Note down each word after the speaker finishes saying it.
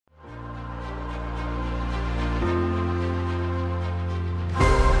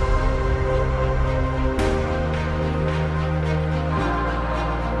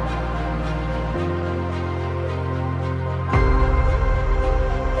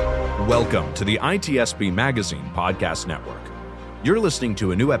Welcome to the ITSP Magazine Podcast Network. You're listening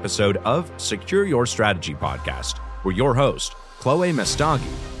to a new episode of Secure Your Strategy Podcast, where your host, Chloé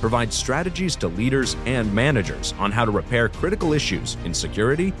Messdaghi, provides strategies to leaders and managers on how to repair critical issues in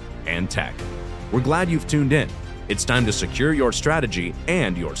security and tech. We're glad you've tuned in. It's time to secure your strategy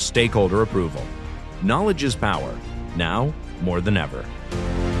and your stakeholder approval. Knowledge is power, now more than ever.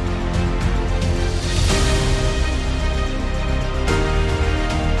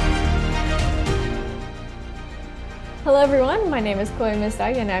 Hello everyone, my name is Chloé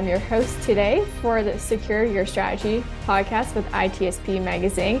Messdaghi and I'm your host today for the Secure Your Strategy podcast with ITSP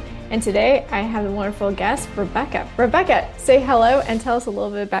Magazine. And today I have a wonderful guest, Rebecca. Rebecca, say hello and tell us a little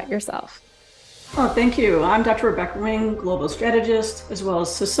bit about yourself. Oh, thank you. I'm Dr. Rebecca Wynn, global strategist, as well as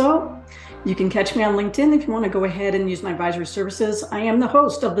CISO. You can catch me on LinkedIn if you want to go ahead and use my advisory services. I am the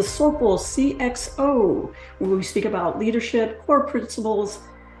host of the Soulful CXO, where we speak about leadership, core principles,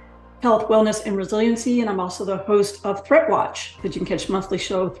 health, wellness, and resiliency. And I'm also the host of Threat Watch that you can catch monthly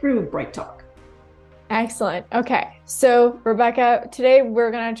show through Bright Talk. Excellent. Okay. So Rebecca, today we're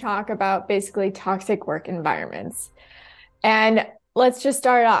going to talk about basically toxic work environments. And let's just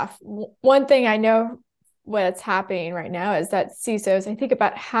start off. One thing I know what's happening right now is that CISOs, I think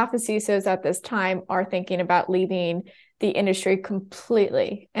about half of CISOs at this time are thinking about leaving the industry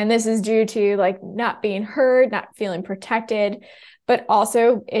completely. And this is due to not being heard, not feeling protected, but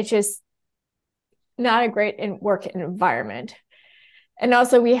also it's just not a great work environment. And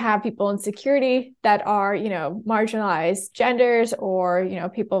also we have people in security that are, marginalized genders or,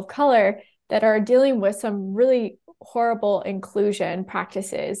 people of color that are dealing with some really horrible inclusion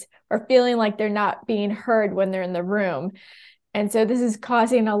practices or feeling like they're not being heard when they're in the room. And so this is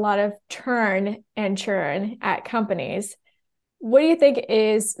causing a lot of turn and churn at companies. What do you think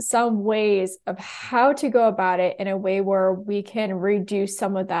is some ways of how to go about it in a way where we can reduce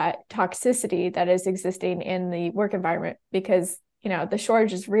some of that toxicity that is existing in the work environment? Because, the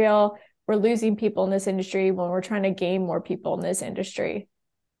shortage is real. We're losing people in this industry when we're trying to gain more people in this industry.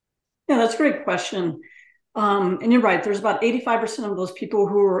 Yeah, that's a great question. And you're right. There's about 85% of those people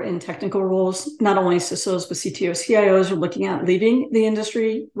who are in technical roles, not only CISOs, but CTOs, CIOs are looking at leaving the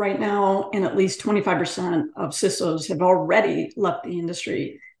industry right now. And at least 25% of CISOs have already left the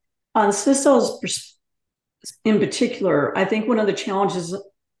industry. On CISOs in particular, I think one of the challenges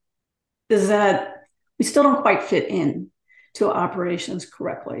is that we still don't quite fit in to operations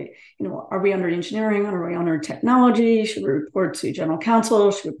correctly. Are we under engineering? Are we under technology? Should we report to general counsel?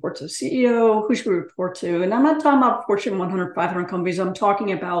 Should we report to the CEO? Who should we report to? And I'm not talking about Fortune 100, 500 companies. I'm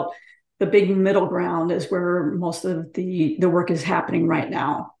talking about the big middle ground is where most of the work is happening right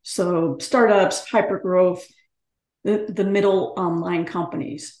now. So startups, hypergrowth, the middle line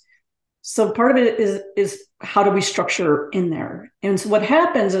companies. So part of it is how do we structure in there? And so what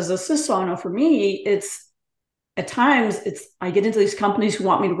happens as a CISO, I know for me, at times, I get into these companies who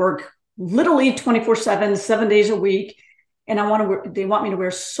want me to work literally 24/7, 7 days a week. And they want me to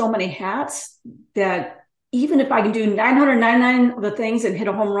wear so many hats that even if I can do 999 of the things and hit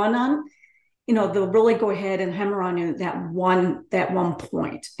a home run on, they'll really go ahead and hammer on you that one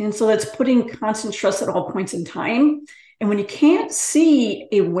point. And so that's putting constant stress at all points in time. And when you can't see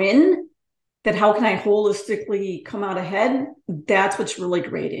a win, that how can I holistically come out ahead? That's what's really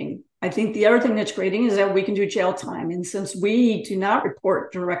grating. I think the other thing that's grating is that we can do jail time. And since we do not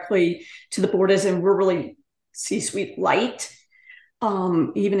report directly to the board, as in we're really C-suite light,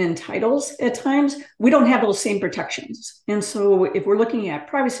 even in titles at times, we don't have those same protections. And so if we're looking at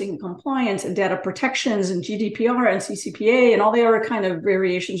privacy and compliance and data protections and GDPR and CCPA and all the other kind of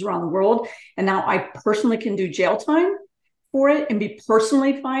variations around the world, and now I personally can do jail time for it and be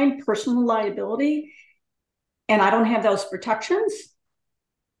personally fined, personal liability, and I don't have those protections,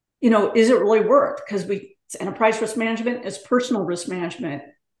 is it really worth? Because it's enterprise risk management, it's personal risk management.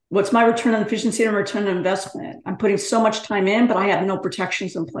 What's my return on efficiency and return on investment? I'm putting so much time in, but I have no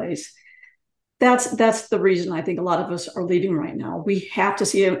protections in place. That's the reason I think a lot of us are leaving right now. We have to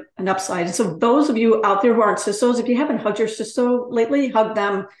see an upside. And so those of you out there who aren't CISOs, if you haven't hugged your CISO lately, hug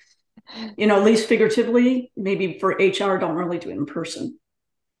them, at least figuratively. Maybe for HR, don't really do it in person.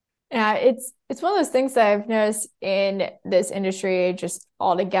 Yeah, it's one of those things that I've noticed in this industry just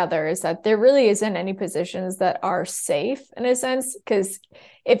altogether is that there really isn't any positions that are safe in a sense, because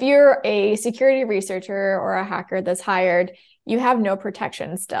if you're a security researcher or a hacker that's hired, you have no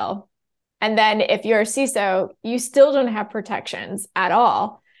protection still. And then if you're a CISO, you still don't have protections at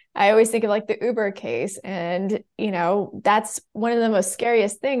all. I always think of the Uber case, and that's one of the most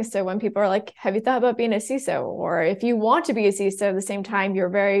scariest things. So when people are like, have you thought about being a CISO? Or if you want to be a CISO at the same time, you're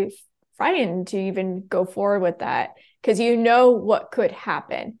very frightened to even go forward with that because what could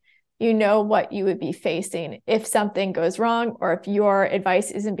happen. you know what you would be facing if something goes wrong, or if your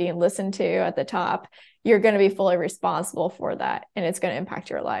advice isn't being listened to at the top, you're going to be fully responsible for that, and it's going to impact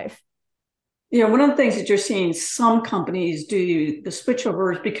your life. One of the things that you're seeing some companies do the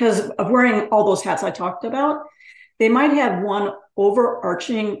switchovers because of wearing all those hats I talked about. They might have one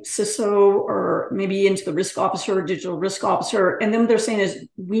overarching CISO or maybe into the risk officer or digital risk officer. And then what they're saying is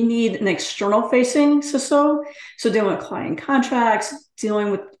we need an external facing CISO. So dealing with client contracts,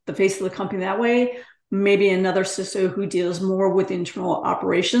 dealing with the face of the company that way, maybe another CISO who deals more with internal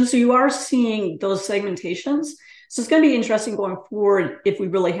operations. So you are seeing those segmentations. So it's going to be interesting going forward if we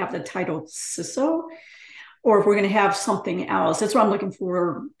really have the title CISO, or if we're going to have something else. That's what I'm looking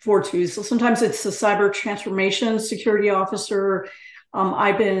forward to. So sometimes it's the cyber transformation security officer.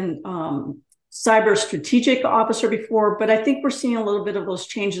 I've been cyber strategic officer before, but I think we're seeing a little bit of those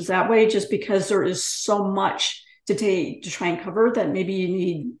changes that way, just because there is so much to try and cover that maybe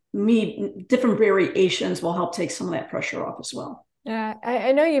you need different variations will help take some of that pressure off as well. Yeah,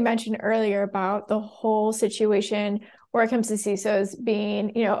 I know you mentioned earlier about the whole situation where it comes to CISOs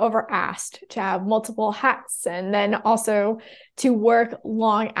being, over-asked to have multiple hats, and then also to work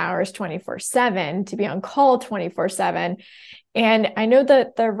long hours 24/7, to be on call 24/7. And I know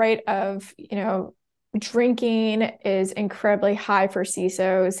that the rate of, drinking is incredibly high for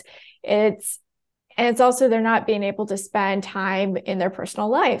CISOs. It's also they're not being able to spend time in their personal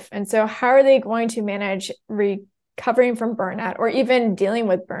life. And so how are they going to manage recovering from burnout, or even dealing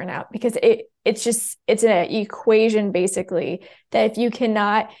with burnout? Because it's an equation basically that if you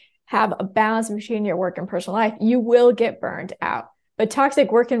cannot have a balance between your work and personal life, you will get burned out. But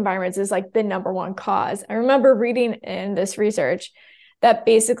toxic work environments is like the number one cause. I remember reading in this research that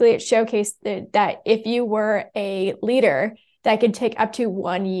basically it showcased that if you were a leader, that could take up to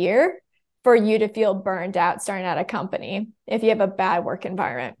 1 year for you to feel burned out starting at a company if you have a bad work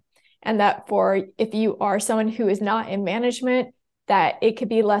environment. And that if you are someone who is not in management, that it could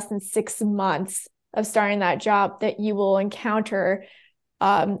be less than 6 months of starting that job that you will encounter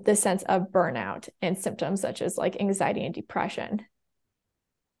the sense of burnout and symptoms such as like anxiety and depression.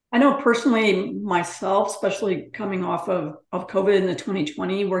 I know personally myself, especially coming off of COVID in the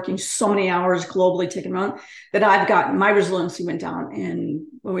 2020, working so many hours globally, taking around, that my resiliency went down, and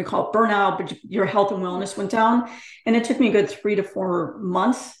what we call burnout, but your health and wellness went down. And it took me a good 3 to 4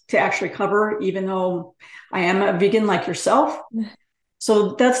 months to actually recover, even though I am a vegan like yourself.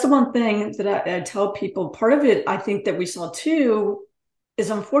 So that's the one thing that I tell people. Part of it, I think that we saw too,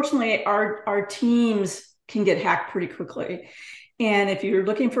 is unfortunately our teams can get hacked pretty quickly. And if you're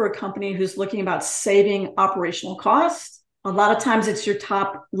looking for a company who's looking about saving operational costs, a lot of times it's your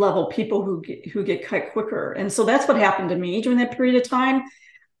top level people who get cut quicker. And so that's what happened to me during that period of time.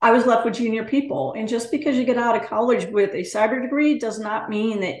 I was left with junior people. And just because you get out of college with a cyber degree does not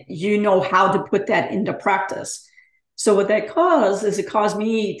mean that you know how to put that into practice. So what that caused is it caused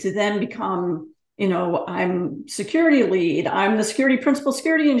me to then become, I'm security lead, I'm the security principal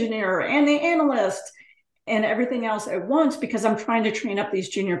security engineer and the analyst and everything else at once, because I'm trying to train up these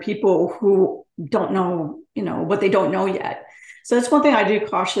junior people who don't know, what they don't know yet. So that's one thing I do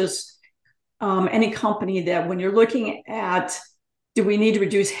cautious any company, that when you're looking at, do we need to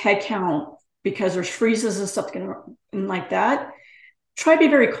reduce headcount because there's freezes and stuff and like that, try to be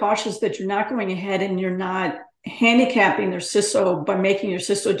very cautious that you're not going ahead and you're not handicapping their CISO by making your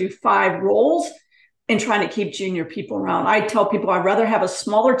CISO do 5 roles and trying to keep junior people around. I tell people I'd rather have a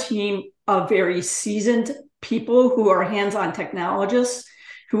smaller team of very seasoned people who are hands-on technologists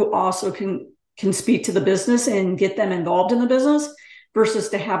who also can speak to the business and get them involved in the business, versus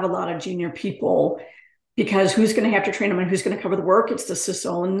to have a lot of junior people, because who's going to have to train them and who's going to cover the work? It's the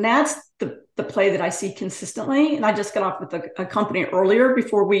CISO. And that's the play that I see consistently. And I just got off with a company earlier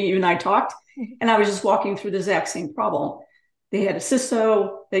before you and I talked, and I was just walking through the exact same problem. They had a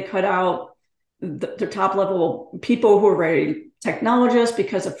CISO, they cut out the top level people who were very technologists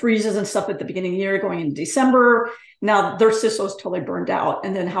because of freezes and stuff at the beginning of the year going into December. Now their CISO is totally burned out.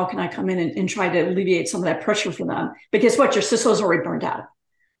 And then how can I come in and try to alleviate some of that pressure from them? But guess what? Your CISO is already burned out.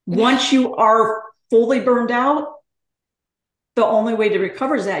 Once you are fully burned out, the only way to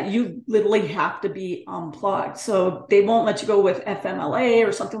recover is that you literally have to be unplugged. So they won't let you go with FMLA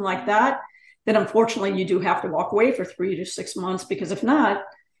or something like that. Then unfortunately you do have to walk away for 3 to 6 months, because if not,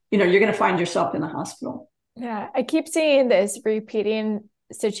 you're going to find yourself in the hospital. Yeah, I keep seeing this repeating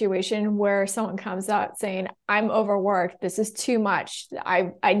situation where someone comes out saying, I'm overworked. This is too much.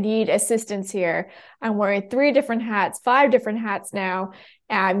 I need assistance here. I'm wearing 3 different hats, 5 different hats now,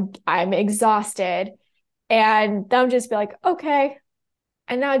 and I'm exhausted. And they'll just be like, okay,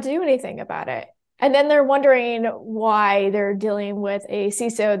 and not do anything about it. And then they're wondering why they're dealing with a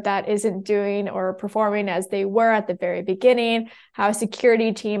CISO that isn't doing or performing as they were at the very beginning, how a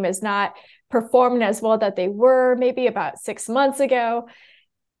security team is not performing as well that they were maybe about 6 months ago.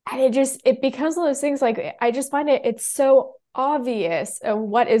 And it becomes one of those things, like, I just find it's so obvious of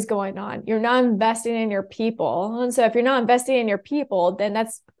what is going on. You're not investing in your people. And so if you're not investing in your people, then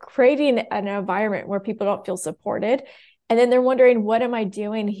that's creating an environment where people don't feel supported. And then they're wondering, what am I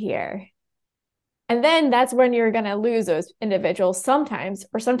doing here? And then that's when you're going to lose those individuals sometimes,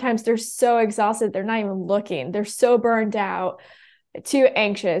 or sometimes they're so exhausted, they're not even looking. They're so burned out, too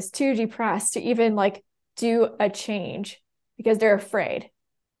anxious, too depressed to even like do a change because they're afraid.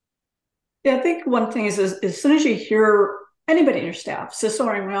 Yeah, I think one thing is as soon as you hear anybody in your staff, CISO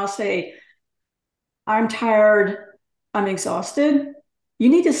or anyone else say, I'm tired, I'm exhausted, you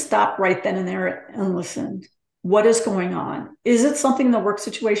need to stop right then and there and listen. What is going on? Is it something in the work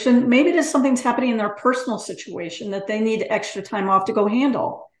situation? Maybe it is something's happening in their personal situation that they need extra time off to go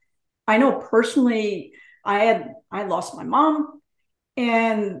handle. I know personally, I lost my mom,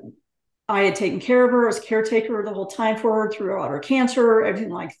 and I had taken care of her as caretaker the whole time for her throughout her cancer, everything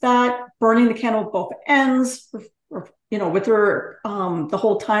like that, burning the candle at both ends, with her the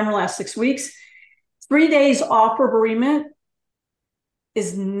whole time, the last 6 weeks. 3 days off for bereavement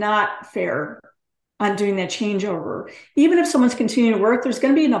is not fair on doing that changeover. Even if someone's continuing to work, there's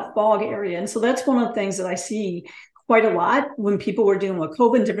going to be enough fog area. And so that's one of the things that I see quite a lot when people were dealing with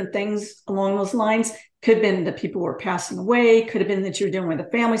COVID and different things along those lines. Could have been that people were passing away, could have been that you're dealing with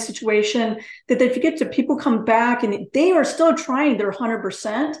a family situation, that they forget that people come back and they are still trying their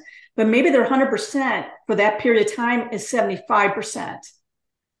 100%, but maybe their 100% for that period of time is 75%.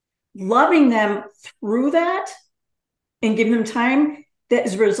 Loving them through that and giving them time, that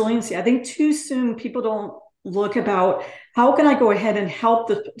is resiliency. I think too soon people don't look about how can I go ahead and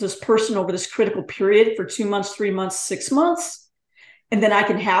help this person over this critical period for 2 months, 3 months, 6 months, and then I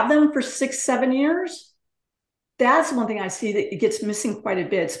can have them for 6, 7 years. That's one thing I see that it gets missing quite a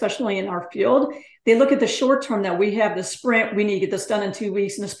bit, especially in our field. They look at the short term, that we have the sprint, we need to get this done in 2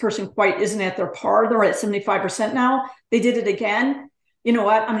 weeks, and this person quite isn't at their par. They're at 75% now. They did it again. You know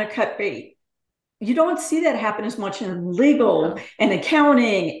what? I'm going to cut bait. You don't see that happen as much in legal and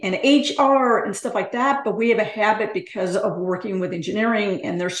accounting and HR and stuff like that. But we have a habit, because of working with engineering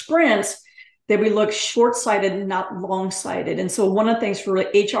and their sprints, that we look short-sighted, not long-sighted. And so one of the things for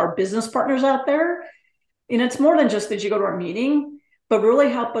HR business partners out there, and it's more than just that you go to our meeting, but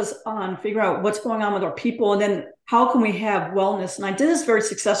really help us on figure out what's going on with our people, and then how can we have wellness. And I did this very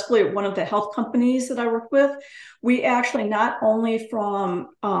successfully at one of the health companies that I work with. We actually, not only from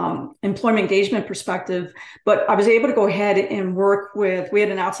employment engagement perspective, but I was able to go ahead and work with, we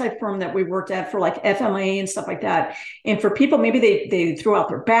had an outside firm that we worked at for like FMLA and stuff like that. And for people, maybe they threw out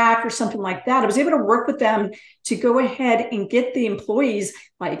their back or something like that, I was able to work with them to go ahead and get the employees,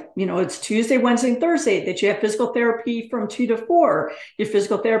 like, it's Tuesday, Wednesday, and Thursday that you have physical therapy from 2 to 4. Your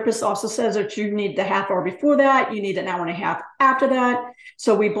physical therapist also says that you need the half hour before that, you need an hour and a half after that.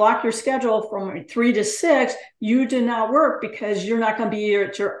 So we block your schedule from 3 to 6. You do not work because you're not going to be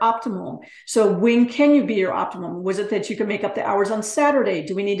at your optimum. So when can you be your optimum? Was it that you can make up the hours on Saturday?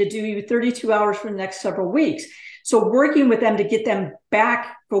 Do we need to do you 32 hours for the next several weeks? So working with them to get them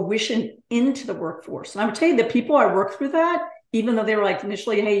back fruition into the workforce. And I'm going to tell you, the people I work through that, even though they were like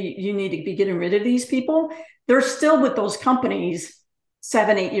initially, hey, you need to be getting rid of these people, they're still with those companies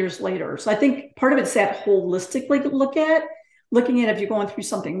 7, 8 years later. So I think part of it's that holistically looking at if you're going through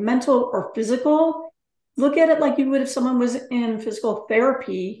something mental or physical, look at it like you would if someone was in physical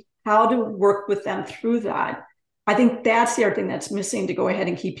therapy, how to work with them through that. I think that's the other thing that's missing to go ahead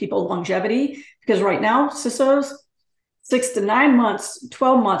and keep people longevity, because right now, CISOs, 6 to 9 months,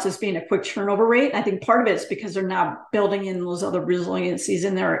 12 months is being a quick turnover rate. I think part of it is because they're not building in those other resiliencies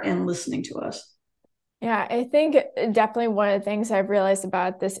in there and listening to us. Yeah, I think definitely one of the things I've realized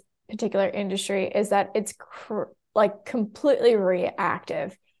about this particular industry is that it's like completely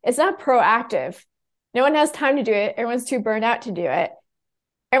reactive. It's not proactive. No one has time to do it. Everyone's too burned out to do it.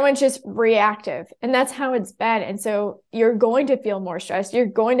 Everyone's just reactive. And that's how it's been. And so you're going to feel more stressed. You're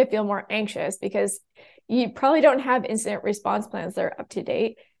going to feel more anxious because you probably don't have incident response plans that are up to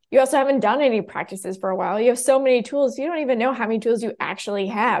date. You also haven't done any practices for a while. You have so many tools. You don't even know how many tools you actually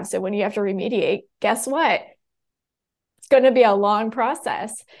have. So when you have to remediate, guess what? It's going to be a long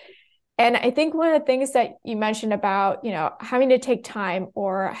process. And I think one of the things that you mentioned about, having to take time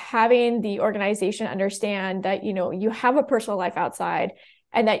or having the organization understand that, you have a personal life outside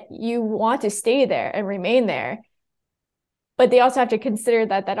and that you want to stay there and remain there. but they also have to consider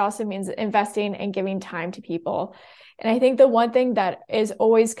that that also means investing and giving time to people. And I think the one thing that is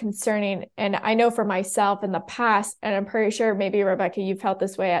always concerning, and I know for myself in the past, and I'm pretty sure maybe Rebecca, you felt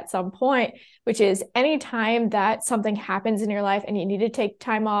this way at some point, which is anytime that something happens in your life and you need to take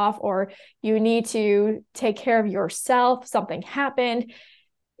time off, or you need to take care of yourself, something happened,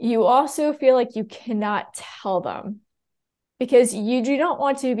 you also feel like you cannot tell them, because you do not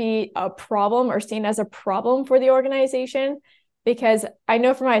want to be a problem or seen as a problem for the organization. Because I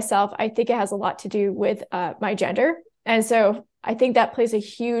know for myself, I think it has a lot to do with my gender. And so I think that plays a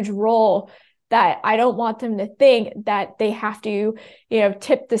huge role, that I don't want them to think that they have to,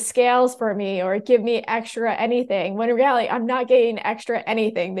 tip the scales for me or give me extra anything, when in reality, I'm not getting extra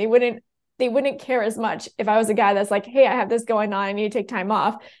anything. They wouldn't care as much if I was a guy that's like, hey, I have this going on, I need to take time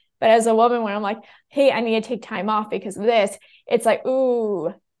off. But as a woman, when I'm like, hey, I need to take time off because of this, it's like,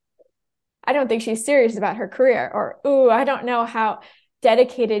 ooh, I don't think she's serious about her career, or, ooh, I don't know how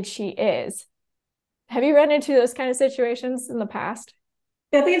dedicated she is. Have you run into those kind of situations in the past?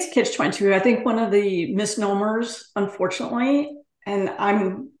 Yeah, I think it's catch-22. I think one of the misnomers, unfortunately, and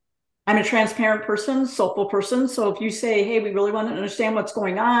I'm a transparent person, soulful person. So if you say, hey, we really want to understand what's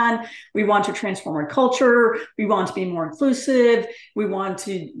going on, we want to transform our culture, we want to be more inclusive, we want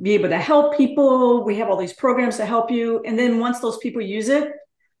to be able to help people, we have all these programs to help you. And then once those people use it,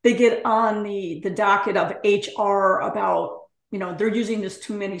 they get on the docket of HR about, they're using this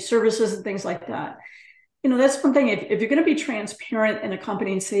too many services and things like that. That's one thing. If you're going to be transparent in a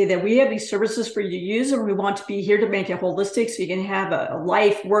company and say that we have these services for you to use, and we want to be here to make it holistic so you can have a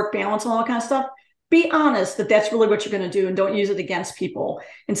life, work balance, and all that kind of stuff, be honest that that's really what you're going to do, and don't use it against people.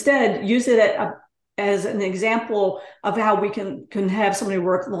 Instead, use it as an example of how we can have somebody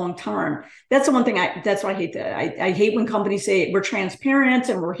work long term. That's the one thing that's why I hate that. I hate when companies say we're transparent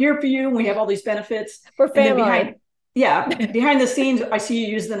and we're here for you and we have all these benefits. We're family. Behind the scenes, I see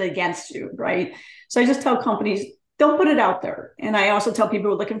you use them against you, right? So I just tell companies, don't put it out there. And I also tell people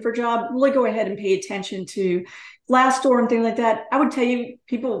who are looking for a job, really go ahead and pay attention to Glassdoor and things like that. I would tell you,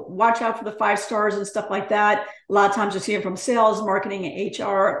 people watch out for the 5 stars and stuff like that. A lot of times you'll see it from sales, marketing, and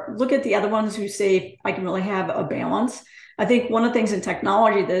HR. Look at the other ones who say, I can really have a balance. I think one of the things in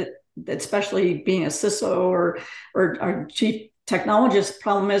technology that especially being a CISO or our chief technologist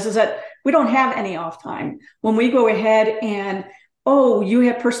problem is that we don't have any off time. When we go ahead and, oh, you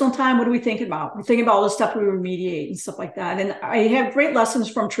have personal time, what are we thinking about? We're thinking about all the stuff we remediate and stuff like that. And I have great lessons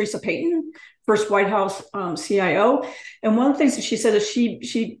from Teresa Payton, first White House CIO. And one of the things that she said is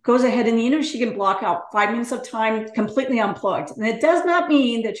she goes ahead in the interview, she can block out 5 minutes of time completely unplugged. And it does not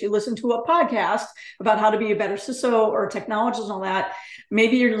mean that you listen to a podcast about how to be a better CISO or technologist and all that.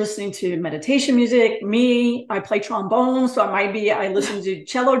 Maybe you're listening to meditation music. Me, I play trombone, so I listen to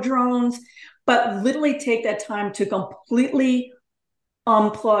cello drones, but literally take that time to completely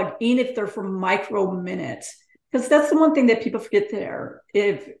unplug, even if they're for micro minutes. Because that's the one thing that people forget there.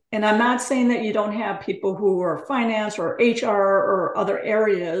 And I'm not saying that you don't have people who are finance or HR or other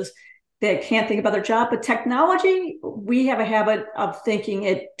areas that can't think about their job, but technology, we have a habit of thinking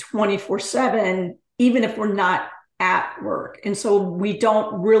it 24/7, even if we're not at work. And so we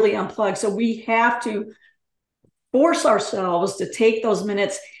don't really unplug. So we have to force ourselves to take those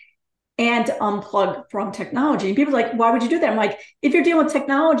minutes and to unplug from technology. And people are like, why would you do that? I'm like, if you're dealing with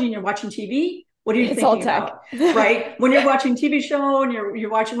technology and you're watching TV, what are you thinking about? Right? When you're watching TV show and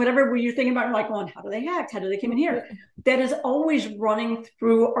you're watching whatever you're thinking about, you're like, well, how do they hack? How do they come in here? That is always running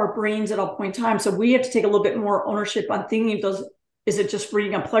through our brains at all point in time. So we have to take a little bit more ownership on thinking of those. Is it just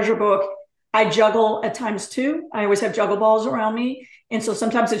reading a pleasure book? I juggle at times too. I always have juggle balls around me. And so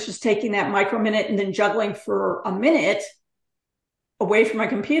sometimes it's just taking that micro minute and then juggling for a minute away from my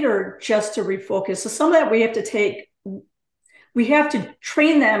computer just to refocus. So some of that we have to take. We have to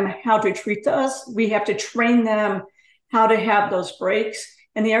train them how to treat us. We have to train them how to have those breaks.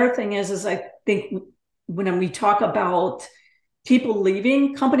 And the other thing is I think when we talk about people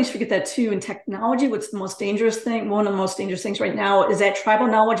leaving, companies forget that too. In technology, what's the most dangerous thing? One of the most dangerous things right now is that tribal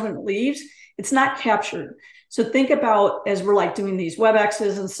knowledge when it leaves, it's not captured. So think about, as we're like doing these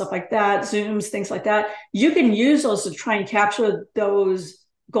WebExes and stuff like that, Zooms, things like that, you can use those to try and capture those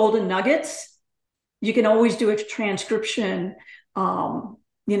golden nuggets. You can always do a transcription,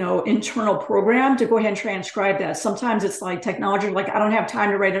 internal program to go ahead and transcribe that. Sometimes it's like technology, like I don't have time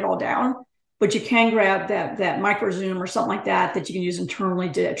to write it all down, but you can grab that micro Zoom or something like that you can use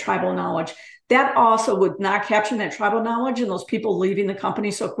internally to tribal knowledge. That also would not capture that tribal knowledge and those people leaving the company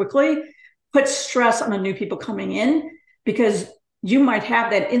so quickly, put stress on the new people coming in, because you might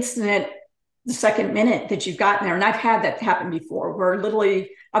have that incident the second minute that you've gotten there. And I've had that happen before where literally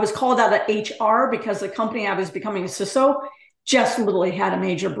I was called out of HR because the company I was becoming a CISO just literally had a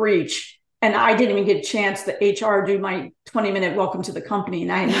major breach. And I didn't even get a chance to HR do my 20-minute welcome to the company.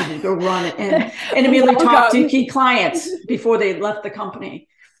 And I needed to go run it and immediately talk to key clients before they left the company.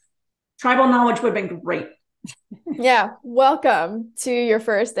 Tribal knowledge would have been great. Yeah. Welcome to your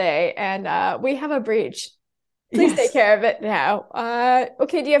first day. And we have a breach. Please take care of it now.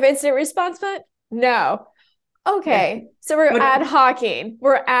 Okay. Do you have incident response plan? No. Okay. So we're ad hocing.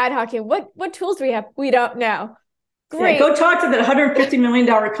 What tools do we have? We don't know. Great. Yeah, go talk to the $150 million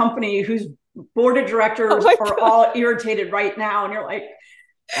company whose board of directors are all irritated right now. And you're like,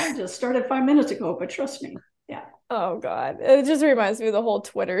 I just started 5 minutes ago, but trust me. Yeah. Oh God. It just reminds me of the whole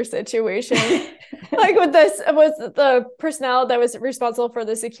Twitter situation. Like with this was the personnel that was responsible for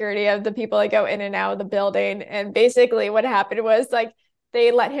the security of the people that go in and out of the building. And basically what happened was like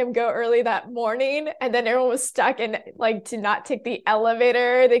they let him go early that morning, and then everyone was stuck in like to not take the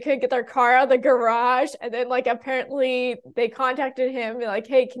elevator. They couldn't get their car out of the garage. And then like apparently they contacted him like,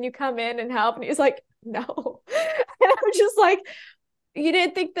 hey, can you come in and help? And he was like, no. And I'm just like, you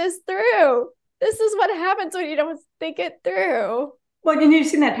didn't think this through. This is what happens when you don't think it through. Well, and you've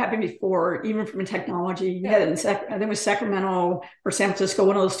seen that happen before, even from technology. You had it in I think it was Sacramento or San Francisco,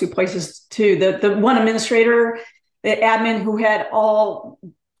 one of those two places too. The one administrator, the admin who had all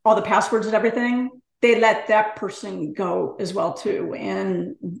the passwords and everything, they let that person go as well too.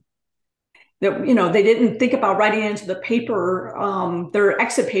 And they didn't think about writing into the paper their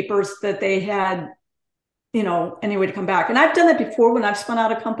exit papers that they had, any way to come back. And I've done that before when I've spun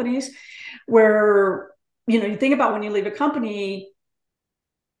out of companies where, you think about when you leave a company,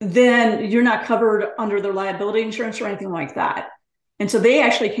 then you're not covered under their liability insurance or anything like that. And so they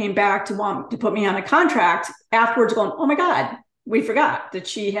actually came back to want to put me on a contract afterwards going, oh my God, we forgot that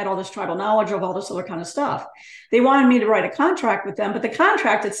she had all this tribal knowledge of all this other kind of stuff. They wanted me to write a contract with them, but the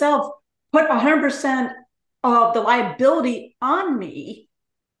contract itself put 100% of the liability on me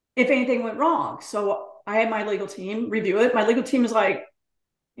if anything went wrong. So I had my legal team review it. My legal team is like,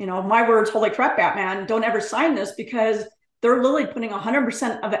 my words, holy crap, Batman, don't ever sign this, because they're literally putting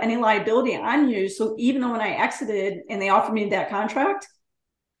 100% of any liability on you. So even though when I exited and they offered me that contract,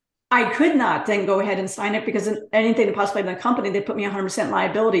 I could not then go ahead and sign it, because anything that possibly in the company, they put me 100%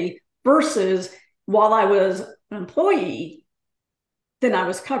 liability, versus while I was an employee, then I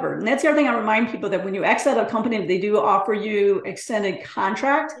was covered. And that's the other thing I remind people, that when you exit a company, they do offer you extended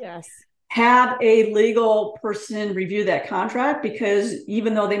contract. Yes. Have a legal person review that contract, because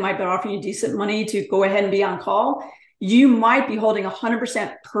even though they might be offering you decent money to go ahead and be on call, you might be holding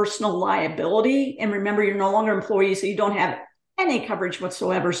 100% personal liability. And remember, you're no longer employee, so you don't have any coverage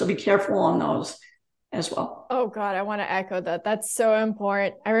whatsoever. So be careful on those as well. Oh God, I want to echo that. That's so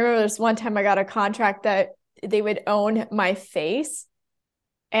important. I remember there's one time I got a contract that they would own my face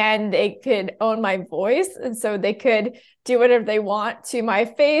and they could own my voice. And so they could do whatever they want to my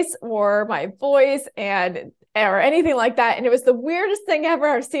face or my voice or anything like that. And it was the weirdest thing ever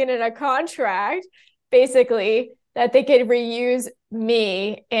I've seen in a contract, basically, that they could reuse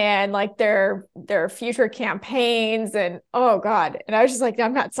me and like their future campaigns. And oh God. And I was just like,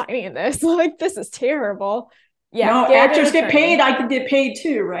 I'm not signing this. Like, this is terrible. Yeah. No, actors get paid. I can get paid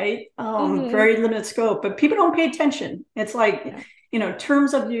too, right? Very limited scope, but people don't pay attention. It's like,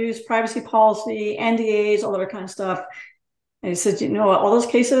 terms of use, privacy policy, NDAs, all that kind of stuff. And he said, all those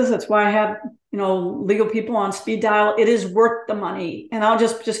cases, that's why I have, legal people on speed dial. It is worth the money. And I'll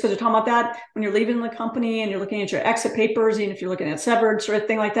just because you're talking about that, when you're leaving the company and you're looking at your exit papers, even if you're looking at severance or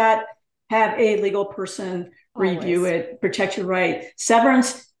anything like that, have a legal person review it, protect your right.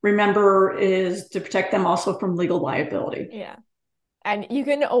 Severance, remember, is to protect them also from legal liability. Yeah. And you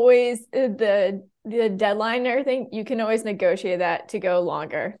can always, the deadline and everything, you can always negotiate that to go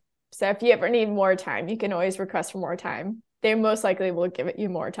longer. So if you ever need more time, you can always request for more time. They most likely will give you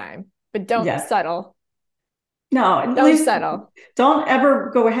more time, but don't settle. No, don't settle. Don't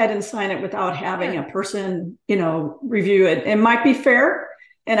ever go ahead and sign it without having a person, review it. It might be fair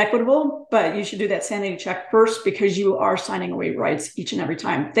and equitable, but you should do that sanity check first, because you are signing away rights each and every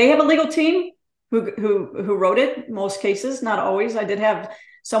time. They have a legal team who wrote it, most cases, not always. I did have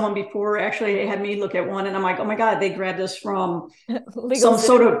someone before actually had me look at one, and I'm like, oh my God, they grabbed this from some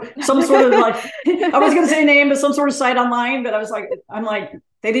sort of like, I was going to say name, but some sort of site online, but I'm like,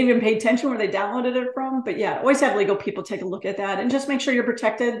 they didn't even pay attention where they downloaded it from. But yeah, always have legal people take a look at that and just make sure you're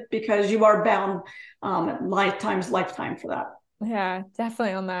protected, because you are bound lifetime for that. Yeah,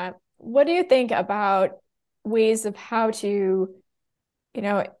 definitely on that. What do you think about ways of how to,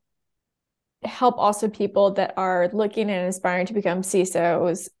 help also people that are looking and aspiring to become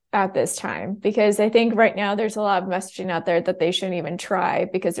CISOs at this time? Because I think right now there's a lot of messaging out there that they shouldn't even try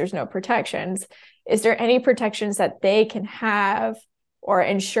because there's no protections. Is there any protections that they can have or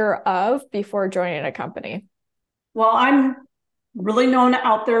ensure of before joining a company? Well, I'm really known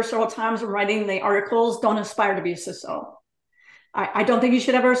out there several times in writing the articles, don't aspire to be a CISO. I don't think you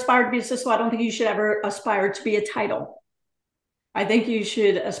should ever aspire to be a CISO. I don't think you should ever aspire to be a title. I think you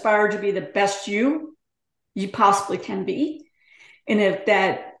should aspire to be the best you possibly can be. And if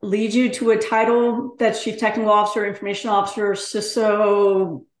that leads you to a title that's Chief Technical Officer, Information Officer,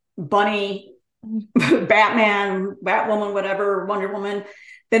 CISO, Bunny, Batman, Batwoman, whatever, Wonder Woman,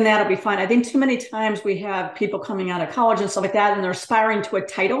 then that'll be fine. I think too many times we have people coming out of college and stuff like that, and they're aspiring to a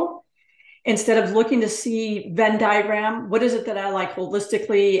title instead of looking to see Venn diagram. What is it that I like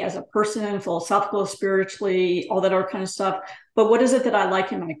holistically as a person, philosophical, spiritually, all that other kind of stuff. But what is it that I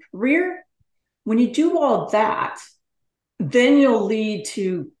like in my career? When you do all that, then you'll lead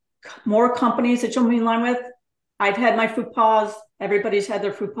to more companies that you'll be in line with. I've had my food pause. Everybody's had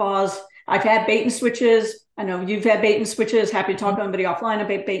their food pause. I've had bait and switches. I know you've had bait and switches. Happy to talk to anybody offline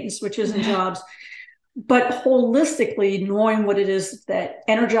about bait and switches and jobs. But holistically, knowing what it is that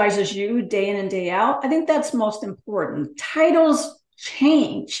energizes you day in and day out, I think that's most important. Titles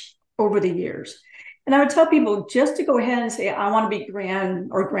change over the years. And I would tell people just to go ahead and say, I want to be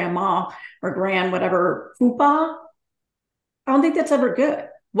grand or grandma or grand whatever, fupa. I don't think that's ever good.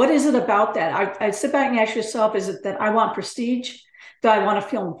 What is it about that? I sit back and ask yourself, is it that I want prestige? Do I want to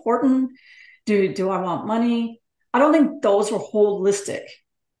feel important? Do I want money? I don't think those are holistic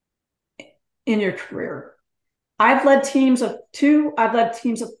in your career. I've led teams of 2, I've led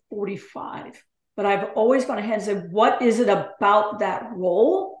teams of 45, but I've always gone ahead and said, what is it about that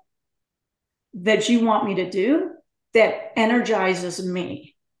role that you want me to do that energizes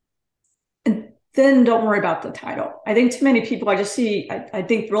me? And then don't worry about the title. I think too many people, I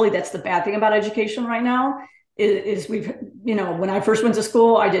think really that's the bad thing about education right now is we've, when I first went to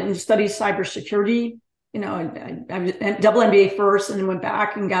school, I didn't study cybersecurity. I was double MBA first and then went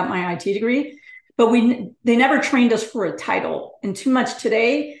back and got my IT degree. But they never trained us for a title. And too much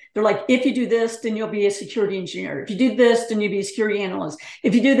today, they're like, if you do this, then you'll be a security engineer. If you do this, then you'll be a security analyst.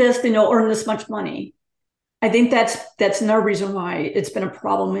 If you do this, then you'll earn this much money. I think that's another reason why it's been a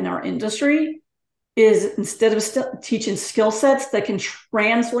problem in our industry is instead of teaching skill sets that can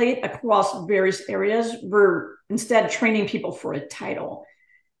translate across various areas, we're instead training people for a title.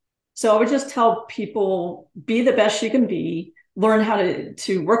 So I would just tell people, be the best you can be, learn how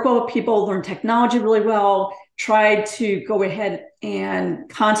to work well with people, learn technology really well, try to go ahead and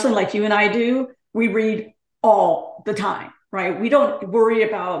constantly, like you and I do, we read all the time, right? We don't worry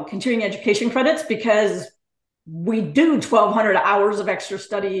about continuing education credits because we do 1,200 hours of extra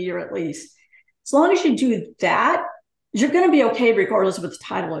study a year at least. As long as you do that, you're going to be okay regardless of what the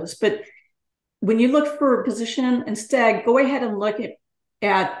title is. But when you look for a position, instead, go ahead and look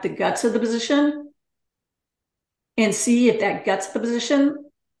at the guts of the position and see if that guts of the position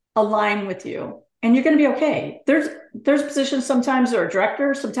align with you. And you're going to be okay. There's positions, sometimes they're a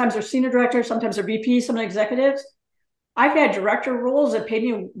director, sometimes they're senior director, sometimes they're VP, some executives. I've had director roles that paid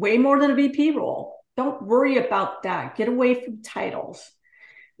me way more than a VP role. Don't worry about that. Get away from titles.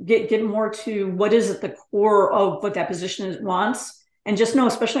 Get more to what is at the core of what that position wants. And just know,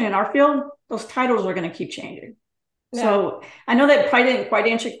 especially in our field, those titles are going to keep changing. Yeah. So I know that probably didn't quite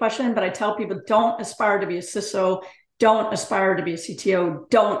answer your question, but I tell people don't aspire to be a CISO, don't aspire to be a CTO,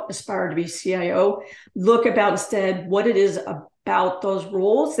 don't aspire to be a CIO. Look about instead what it is about those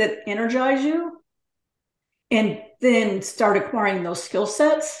roles that energize you, and then start acquiring those skill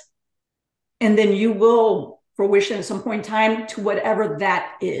sets. And then you will fruition at some point in time to whatever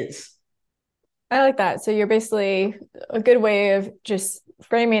that is. I like that. So you're basically, a good way of just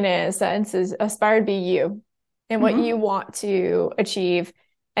framing it in a sense is aspire to be you and what you want to achieve.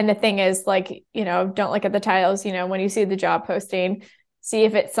 And the thing is, like, don't look at the titles, when you see the job posting, see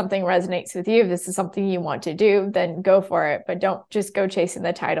if it's something resonates with you. If this is something you want to do, then go for it. But don't just go chasing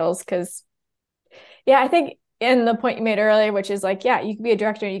the titles. Because I think in the point you made earlier, which is like, you can be a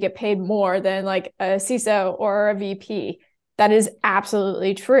director and you get paid more than like a CISO or a VP. That is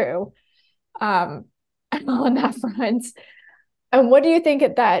absolutely true on that front. And what do you think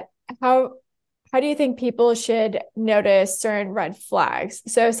how do you think people should notice certain red flags?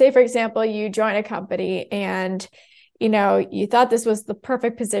 So say, for example, you join a company and, you thought this was the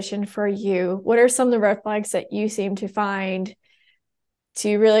perfect position for you. What are some of the red flags that you seem to find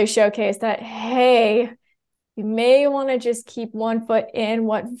to really showcase that, hey, you may want to just keep one foot in,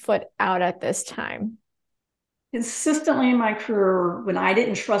 one foot out at this time? Consistently in my career, when I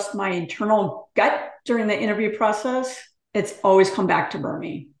didn't trust my internal gut during the interview process, it's always come back to burn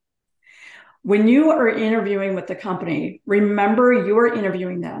me. When you are interviewing with the company, remember you are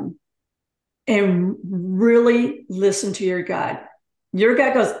interviewing them and really listen to your gut. Your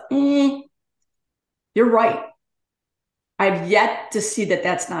gut goes, you're right. I've yet to see that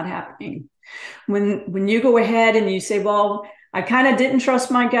that's not happening. When you go ahead and you say, well, I kind of didn't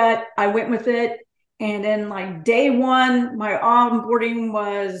trust my gut, I went with it. And then like day one, my onboarding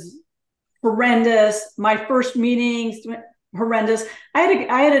was horrendous. My first meetings, horrendous. I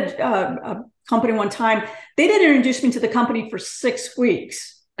had a company one time. They didn't introduce me to the company for 6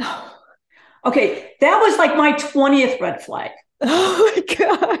 weeks. Okay, that was like my 20th red flag. Oh my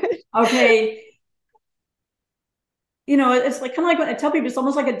God. Okay. It's like kind of like when I tell people, it's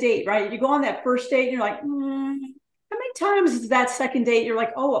almost like a date, right? You go on that first date and you're like, how many times is that second date? You're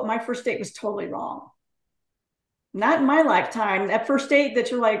like, oh, my first date was totally wrong. Not in my lifetime. That first date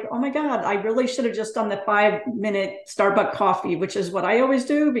that you're like, oh my God, I really should have just done the 5-minute Starbucks coffee, which is what I always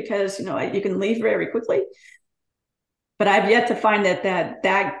do because, you can leave very quickly. But I've yet to find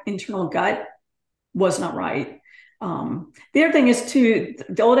that internal gut was not right. The other thing is too,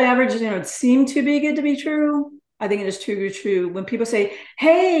 the old average, it seemed too be good to be true. I think it is too true when people say,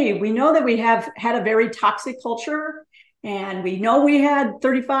 hey, we know that we have had a very toxic culture and we know we had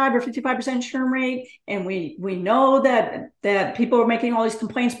 35 or 55% churn rate. And we know that people are making all these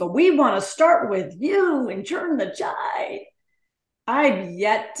complaints, but we want to start with you and turn the tide. I've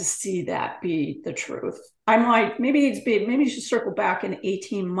yet to see that be the truth. I'm like, maybe you should circle back in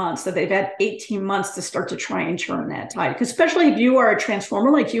 18 months, that they've had 18 months to start to try and turn that tide. Because especially if you are a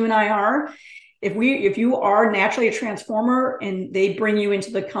transformer like you and I are, if you are naturally a transformer and they bring you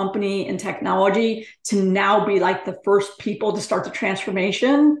into the company and technology to now be like the first people to start the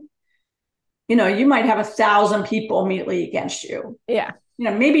transformation, you might have 1,000 people immediately against you. Yeah.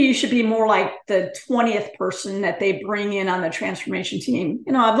 Maybe you should be more like the 20th person that they bring in on the transformation team.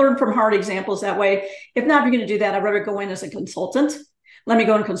 I've learned from hard examples that way. If not, if you're going to do that, I'd rather go in as a consultant. Let me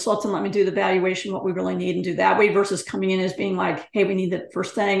go and consult and let me do the evaluation, what we really need, and do that way versus coming in as being like, hey, we need the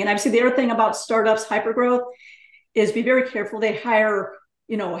first thing. And I've seen the other thing about startups, hypergrowth, is be very careful. They hire,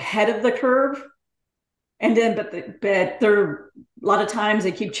 ahead of the curve. And then, but they're a lot of times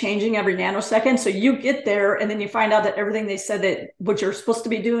they keep changing every nanosecond. So you get there and then you find out that everything they said that what you're supposed to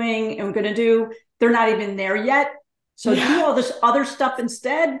be doing and going to do, they're not even there yet. So do all this other stuff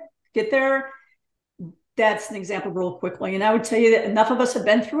instead, get there. That's an example real quickly. And I would tell you that enough of us have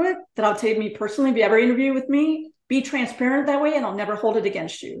been through it that I'll tell you, me personally, if you ever interview with me, be transparent that way and I'll never hold it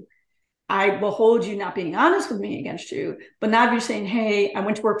against you. I will hold you not being honest with me against you, but now if you're saying, hey, I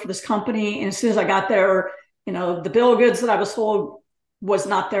went to work for this company and as soon as I got there, the bill of goods that I was told was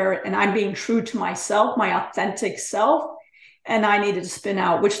not there and I'm being true to myself, my authentic self, and I needed to spin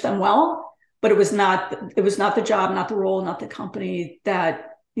out, wish them well, but it was not the job, not the role, not the company that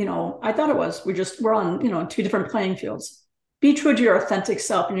I thought it was. We're on, two different playing fields. Be true to your authentic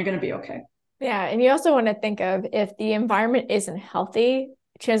self and you're going to be okay. Yeah. And you also want to think of if the environment isn't healthy,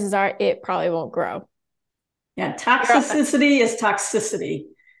 chances are it probably won't grow. Yeah. Toxicity is toxicity.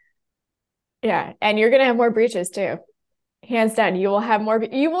 Yeah. And you're going to have more breaches too. Hands down. You will have more.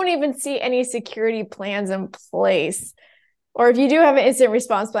 You won't even see any security plans in place. Or if you do have an incident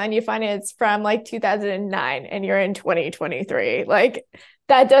response plan, you find it's from like 2009 and you're in 2023. Like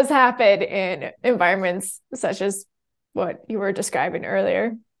that does happen in environments such as what you were describing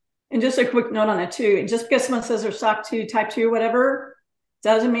earlier. And just a quick note on that too. Just because someone says they're SOC 2, type 2, whatever,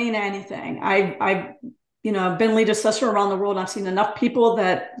 doesn't mean anything. I've been lead assessor around the world. I've seen enough people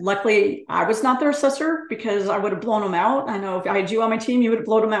that luckily I was not their assessor because I would have blown them out. I know if I had you on my team, you would have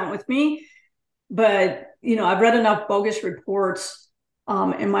blown them out with me. But, I've read enough bogus reports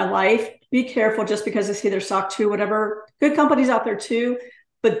in my life. Be careful just because they say they're SOC 2, whatever. Good companies out there too,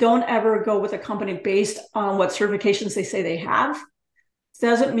 but don't ever go with a company based on what certifications they say they have.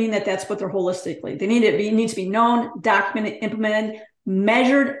 Doesn't mean that that's what they're holistically. They needs to be known, documented, implemented,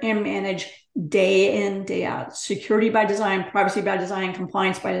 measured, and managed day in, day out. Security by design, privacy by design,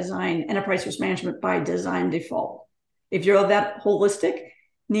 compliance by design, enterprise risk management by design default. If you're that holistic,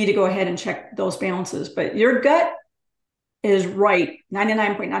 need to go ahead and check those balances. But your gut is right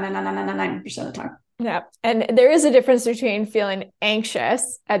 99.99999% of the time. Yeah. And there is a difference between feeling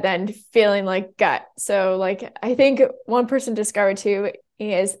anxious and then feeling like gut. So like, I think one person discovered too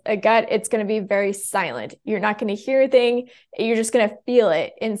is a gut, it's going to be very silent. You're not going to hear a thing. You're just going to feel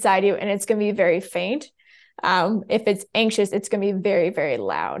it inside you. And it's going to be very faint. If it's anxious, it's going to be very, very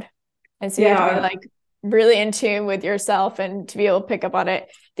loud. And so you have to be like really in tune with yourself and to be able to pick up on it.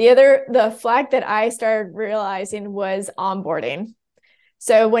 The flag that I started realizing was onboarding.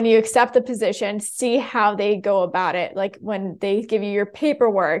 So when you accept the position, see how they go about it. Like when they give you your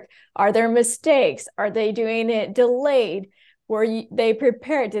paperwork, are there mistakes? Are they doing it delayed? Were they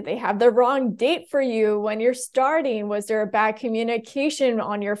prepared? Did they have the wrong date for you when you're starting? Was there a bad communication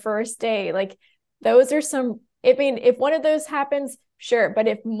on your first day? Like those are some, I mean, if one of those happens, sure. But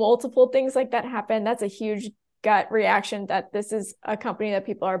if multiple things like that happen, that's a huge gut reaction that this is a company that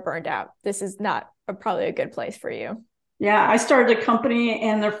people are burned out. This is not probably a good place for you. Yeah, I started a company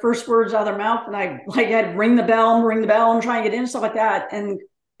and their first words out of their mouth, and I had to ring the bell, and try and get in, stuff like that, and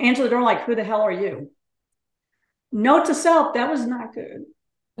answer the door like, who the hell are you? Note to self, that was not good.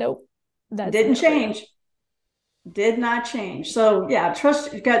 Nope. That didn't change. Did not change. So yeah,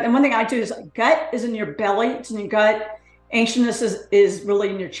 trust your gut. And one thing I do is gut is in your belly, it's in your gut. Anxiousness is really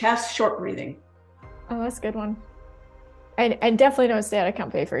in your chest, short breathing. Oh, that's a good one. And definitely don't stay at a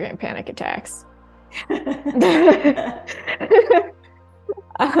company for getting panic attacks. Well,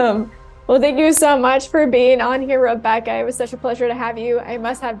 thank you so much for being on here, Rebecca. It was such a pleasure to have you. I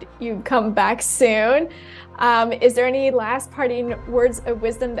must have you come back soon. Is there any last parting words of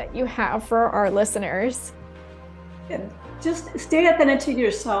wisdom that you have for our listeners? Just stay authentic to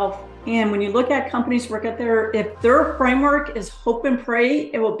yourself. And when you look at companies work out there, if their framework is hope and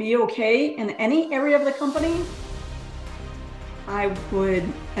pray, it will be okay in any area of the company, I would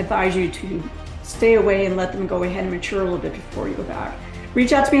advise you to stay away and let them go ahead and mature a little bit before you go back.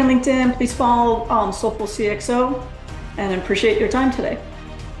 Reach out to me on LinkedIn. Please follow Soulful CXO, and I appreciate your time today.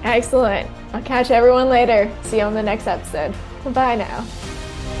 Excellent. I'll catch everyone later. See you on the next episode. Bye now.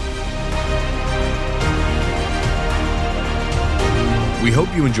 We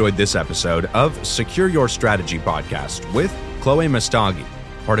hope you enjoyed this episode of Secure Your Strategy podcast with Chloé Messdaghi,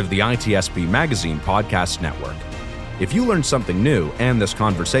 part of the ITSP Magazine podcast network. If you learned something new and this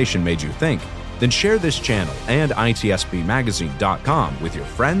conversation made you think, then share this channel and itspmagazine.com with your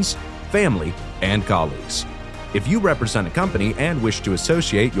friends, family, and colleagues. If you represent a company and wish to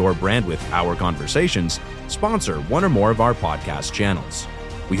associate your brand with our conversations, sponsor one or more of our podcast channels.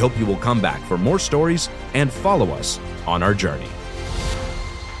 We hope you will come back for more stories and follow us on our journey.